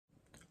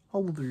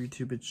Hello there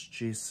YouTube, it's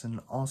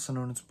Jason, also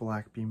known as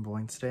BlackBeanBoi,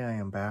 and today I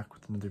am back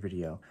with another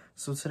video.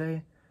 So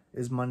today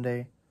is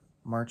Monday,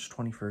 March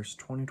 21st,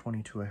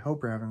 2022. I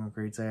hope you're having a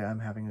great day. I'm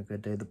having a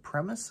good day. The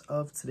premise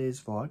of today's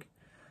vlog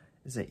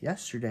is that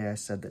yesterday I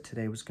said that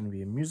today was going to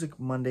be a Music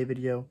Monday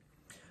video.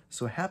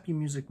 So happy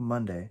Music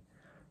Monday.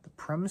 The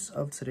premise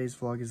of today's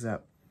vlog is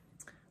that,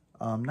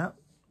 not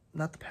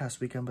the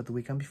past weekend, but the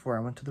weekend before, I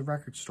went to the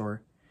record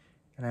store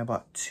and I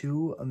bought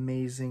two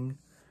amazing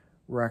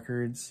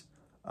records.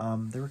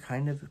 They were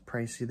kind of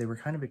pricey, they were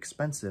kind of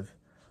expensive,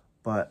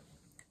 but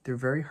they're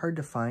very hard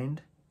to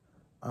find,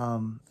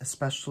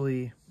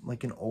 especially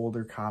like an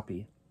older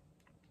copy.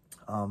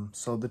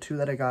 So the two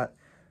that I got,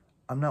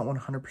 I'm not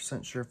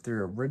 100% sure if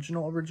they're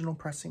original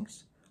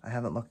pressings. I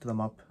haven't looked them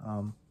up,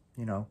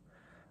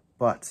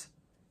 but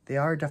they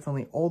are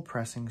definitely old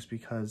pressings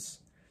because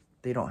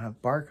they don't have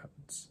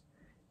barcodes.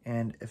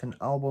 And if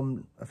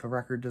a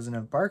record doesn't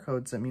have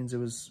barcodes, that means it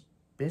was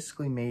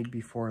basically made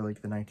before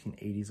like the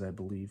 1980s, I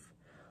believe.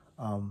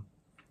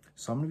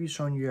 So I'm going to be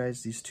showing you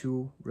guys these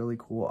two really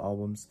cool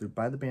albums. They're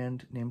by the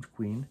band named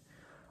Queen.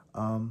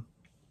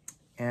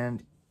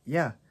 And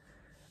yeah,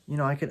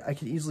 I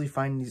could easily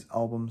find these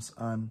albums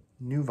on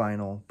new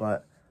vinyl,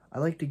 but I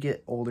like to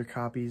get older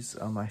copies.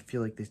 I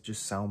feel like they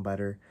just sound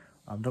better.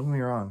 Don't get me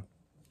wrong.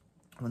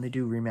 When they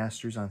do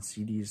remasters on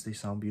CDs, they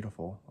sound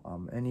beautiful,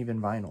 and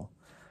even vinyl.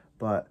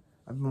 But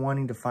I've been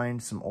wanting to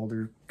find some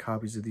older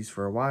copies of these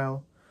for a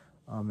while,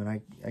 and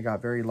I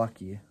got very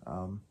lucky.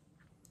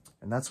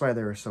 And that's why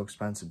they were so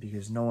expensive,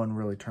 because no one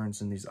really turns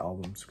in these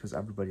albums, because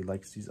everybody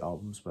likes these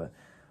albums. But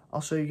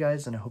I'll show you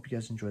guys, and I hope you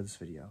guys enjoy this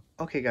video.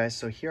 Okay, guys,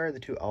 so here are the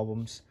two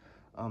albums.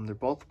 They're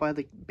both by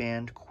the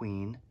band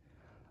Queen.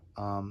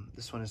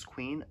 This one is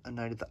Queen, A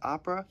Night at the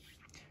Opera,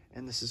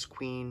 and this is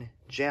Queen,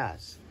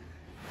 Jazz.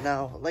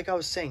 Now, like I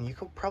was saying, you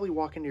could probably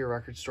walk into your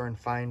record store and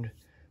find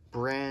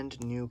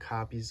brand new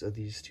copies of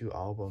these two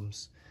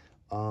albums.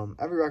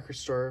 Every record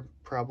store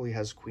probably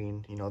has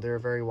Queen. They're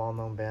a very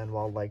well-known band,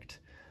 well-liked.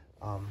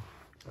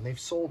 And they've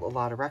sold a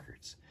lot of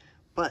records.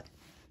 But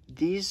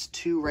these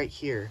two right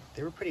here,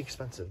 they were pretty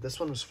expensive. This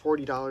one was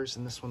 $40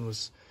 and this one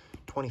was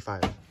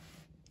 $25.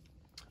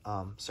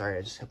 Sorry,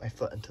 I just hit my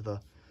foot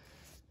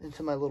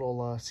into my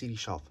little CD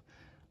shelf.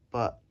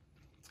 But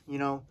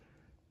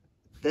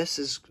this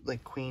is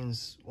like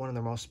Queen's one of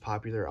their most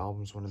popular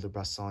albums, one of their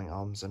best-selling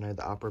albums, A Night at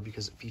the Opera,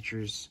 because it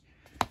features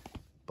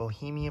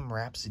Bohemian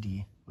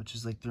Rhapsody, which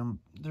is like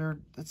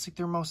it's like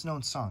their most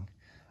known song.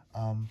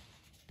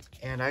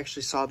 And I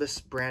actually saw this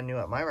brand new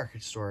at my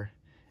record store,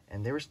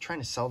 and they were trying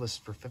to sell this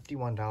for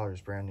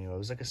 $51 brand new. It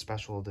was like a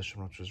special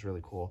edition, which was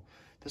really cool.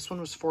 This one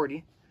was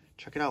 $40.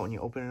 Check it out. When you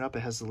open it up, it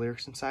has the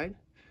lyrics inside,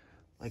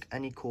 like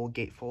any cool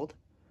gatefold.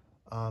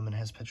 And it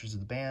has pictures of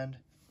the band.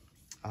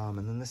 And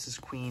then this is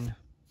Queen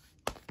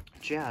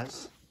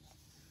Jazz.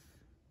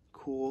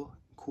 Cool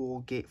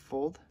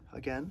gatefold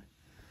again.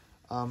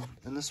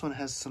 And this one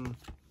has some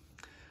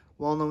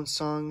well-known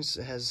songs.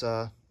 It has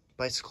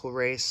Bicycle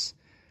Race,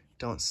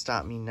 Don't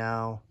Stop Me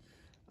Now.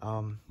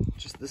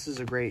 This is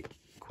a great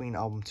Queen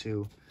album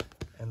too.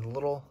 And the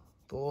little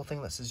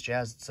thing that says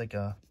Jazz, it's like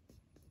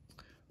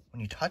when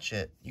you touch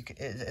it,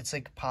 it's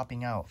like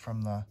popping out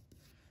from the,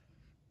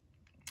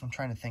 I'm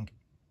trying to think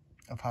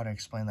of how to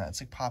explain that.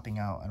 It's like popping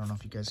out. I don't know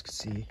if you guys can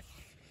see.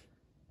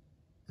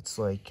 It's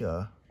like,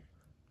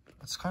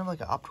 it's kind of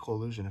like an optical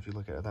illusion if you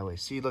look at it that way.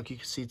 See, look, you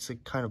can see it's like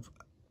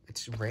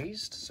it's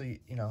raised, so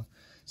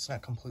it's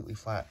not completely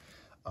flat.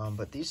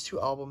 But these two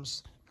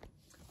albums,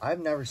 I've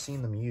never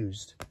seen them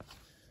used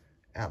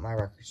at my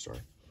record store,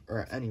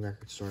 or at any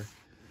record store.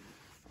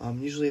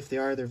 Usually if they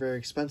are, they're very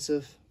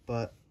expensive,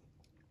 but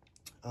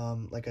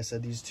like I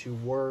said, these two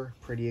were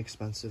pretty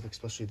expensive,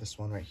 especially this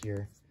one right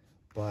here.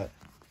 But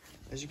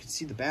as you can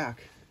see the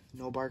back,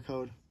 no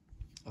barcode.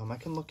 I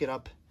can look it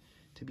up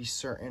to be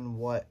certain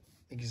what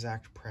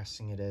exact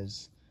pressing it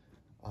is,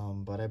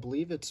 but I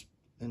believe it's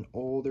an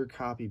older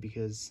copy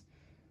because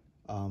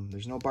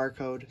there's no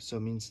barcode, so it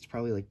means it's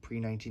probably like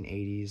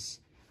pre-1980s.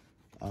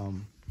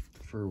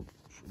 For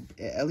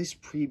at least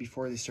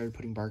before they started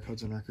putting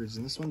barcodes on records,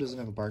 and this one doesn't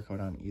have a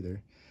barcode on it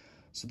either.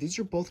 So these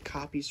are both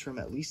copies from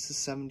at least the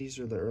 70s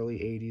or the early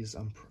 80s,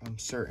 I'm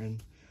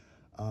certain.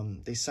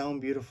 They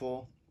sound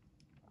beautiful,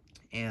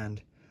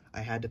 and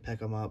I had to pick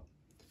them up.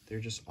 They're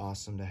just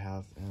awesome to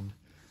have, and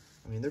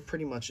I mean, they're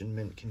pretty much in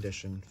mint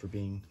condition for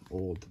being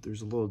old.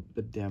 There's a little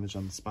bit of damage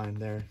on the spine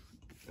there,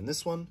 and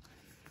this one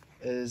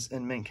is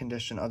in mint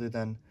condition, other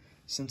than,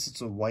 since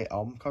it's a white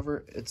album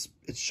cover, it's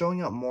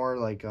showing up more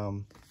like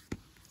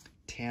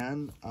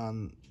tan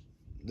on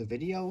the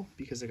video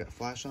because I got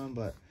flash on,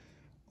 but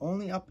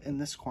only up in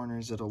this corner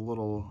is it a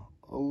little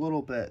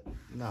bit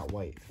not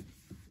white.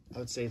 I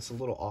would say it's a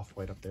little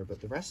off-white up there,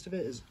 but the rest of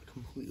it is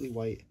completely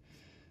white.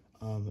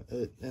 And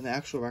the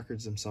actual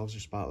records themselves are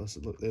spotless.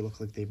 They look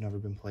like they've never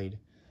been played.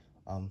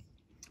 But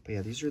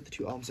yeah, these are the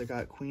two albums I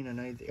got: Queen, A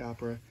Night at the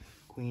Opera,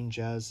 Queen,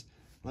 Jazz.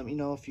 Let me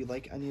know if you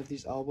like any of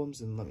these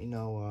albums, and let me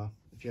know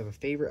if you have a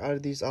favorite out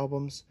of these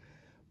albums.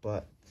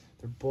 But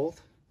they're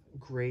both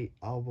great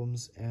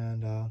albums,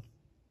 and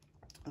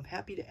I'm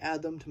happy to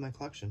add them to my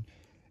collection.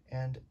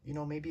 And, you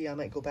know, maybe I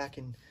might go back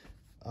and,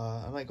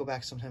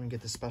 sometime and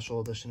get the special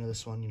edition of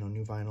this one, you know,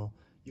 new vinyl.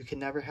 You can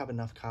never have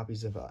enough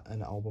copies of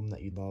an album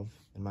that you love,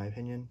 in my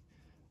opinion.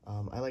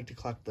 I like to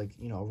collect, like,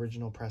 you know,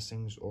 original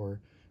pressings or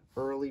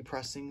early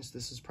pressings.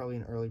 This is probably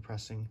an early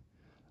pressing.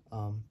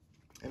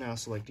 And I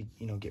also like to,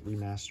 you know, get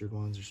remastered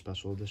ones or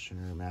special edition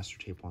or master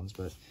tape ones.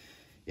 But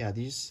yeah,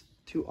 these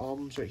two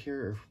albums right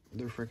here,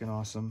 they're freaking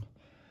awesome.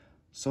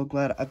 So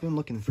glad. I've been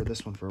looking for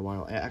this one for a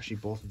while. Actually,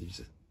 both of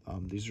these.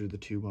 These are the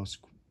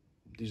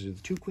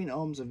two Queen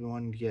albums I've been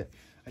wanting to get.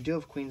 I do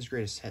have Queen's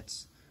Greatest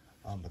Hits,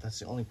 but that's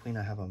the only Queen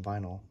I have on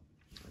vinyl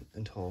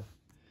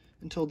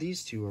until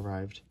these two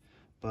arrived.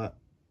 But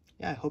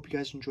yeah, I hope you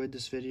guys enjoyed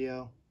this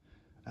video.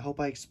 I hope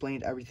I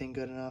explained everything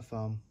good enough.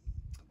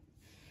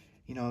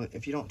 You know,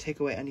 if you don't take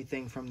away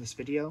anything from this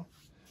video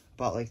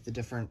about like the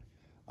different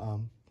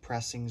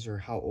pressings or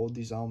how old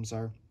these albums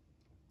are,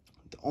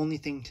 the only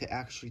thing to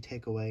actually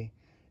take away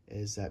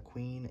is that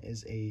Queen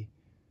is a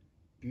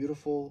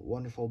beautiful,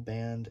 wonderful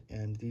band,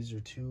 and these are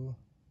two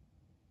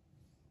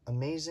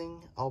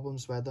amazing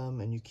albums by them,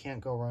 and you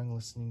can't go wrong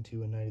listening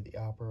to A Night at the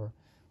Opera,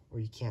 or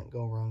you can't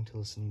go wrong to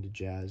listening to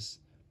Jazz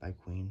by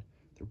Queen.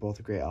 They're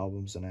both great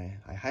albums, and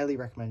I highly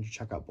recommend you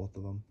check out both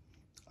of them,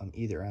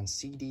 either on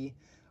CD,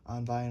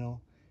 on vinyl,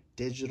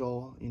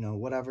 digital, you know,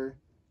 whatever.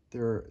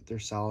 They're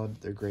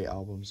solid. They're great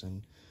albums,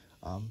 and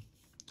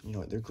you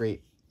know, they're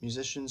great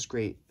musicians.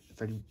 Great.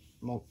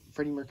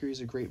 Freddie Mercury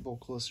is a great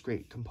vocalist,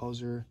 great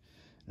composer,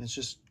 and it's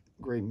just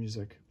great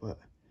music. But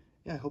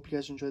yeah, I hope you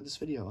guys enjoyed this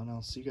video, and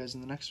I'll see you guys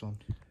in the next one.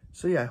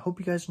 So yeah, I hope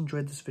you guys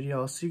enjoyed this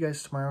video. I'll see you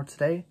guys tomorrow.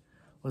 Today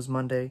was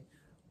Monday,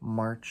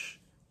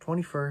 March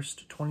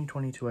 21st,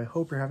 2022. I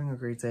hope you're having a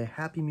great day.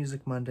 Happy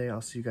Music Monday.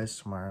 I'll see you guys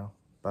tomorrow.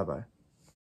 Bye-bye.